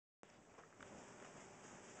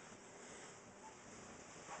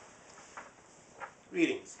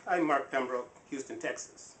Greetings. I'm Marc Pembroke, Houston,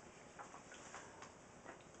 Texas.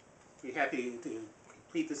 Be happy to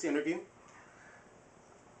complete this interview.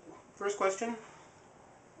 First question,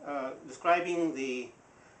 describing the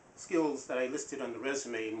skills that I listed on the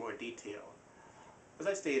resume in more detail. As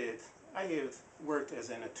I stated, I have worked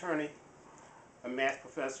as an attorney, a math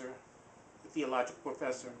professor, a theological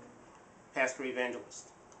professor, pastor evangelist.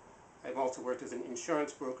 I've also worked as an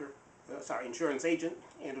insurance agent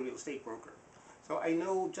and a real estate broker. So I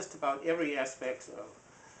know just about every aspect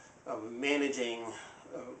of managing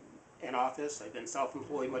an office. I've been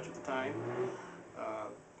self-employed much of the time.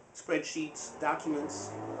 Spreadsheets, documents,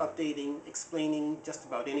 updating, explaining just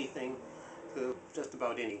about anything to just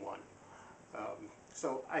about anyone.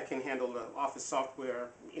 So I can handle the office software,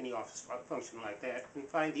 any office function like that, and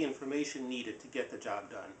find the information needed to get the job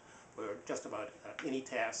done for just about any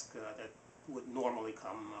task that would normally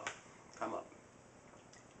come up.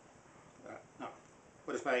 Now,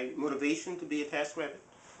 what is my motivation to be a TaskRabbit?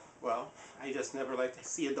 Well, I just never like to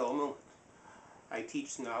see a dull moment. I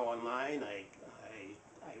teach now online, I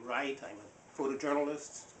write, I'm a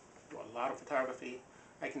photojournalist, do a lot of photography.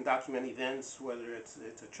 I can document events, whether it's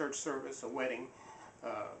a church service, a wedding.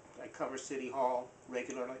 I cover City Hall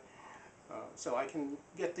regularly. So I can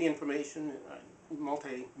get the information in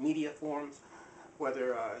multimedia forms,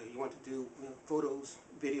 whether you want to do photos,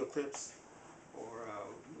 video clips, or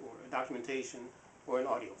documentation, or an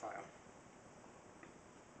audio file.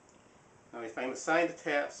 Now, if I'm assigned a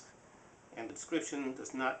task and the description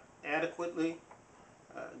does not adequately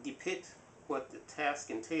depict what the task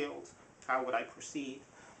entails, how would I proceed?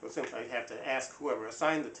 Well, simply I'd have to ask whoever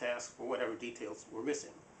assigned the task for whatever details were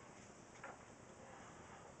missing.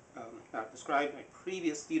 Now, describe my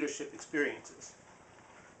previous leadership experiences.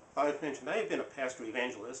 I've mentioned I have been a pastor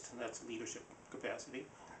evangelist, and that's a leadership capacity.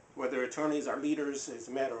 Whether attorneys are leaders is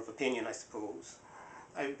a matter of opinion, I suppose.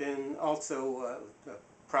 I've been also a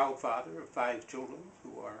proud father of 5 children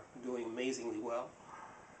who are doing amazingly well,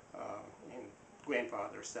 and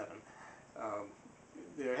grandfather of 7.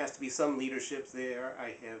 There has to be some leadership there.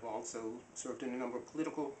 I have also served in a number of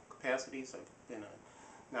political capacities. I've been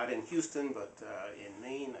not in Houston, but in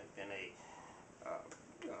Maine. I've been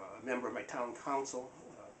a member of my town council,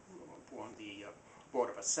 on the Board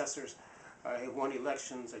of Assessors. I have won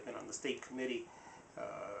elections. I've been on the state committee for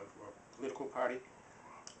a political party.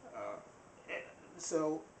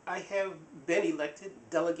 So I have been elected,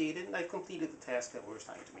 delegated, and I've completed the task that were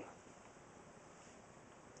assigned to me.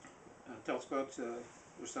 Tell us about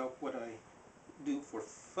yourself, what I do for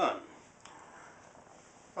fun.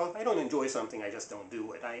 Well, if I don't enjoy something, I just don't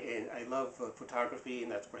do it. I love photography,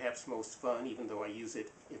 and that's perhaps most fun, even though I use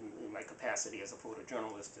it in my capacity as a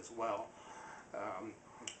photojournalist as well.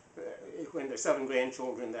 When there's 7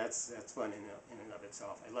 grandchildren, that's fun in and of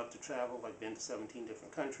itself. I love to travel. I've been to 17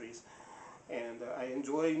 different countries, and I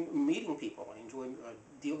enjoy meeting people. I enjoy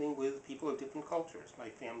dealing with people of different cultures. My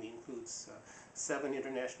family includes 7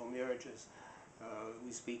 international marriages.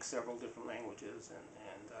 We speak several different languages,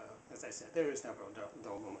 and as I said, there is never a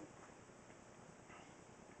dull moment.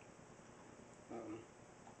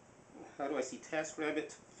 How do I see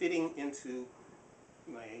TaskRabbit fitting into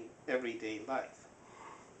my everyday life?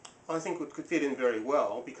 Well, I think it could fit in very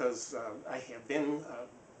well because I have been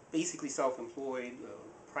basically self-employed,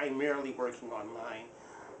 primarily working online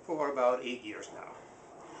for about 8 years now.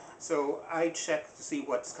 So I check to see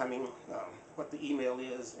what's coming, what the email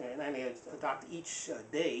is, and I adopt each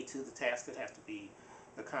day to the tasks that have to be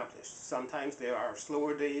accomplished. Sometimes there are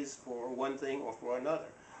slower days for one thing or for another.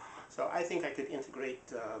 So I think I could integrate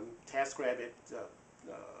TaskRabbit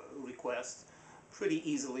requests pretty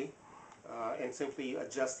easily and simply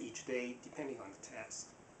adjust each day depending on the task.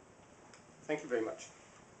 Thank you very much.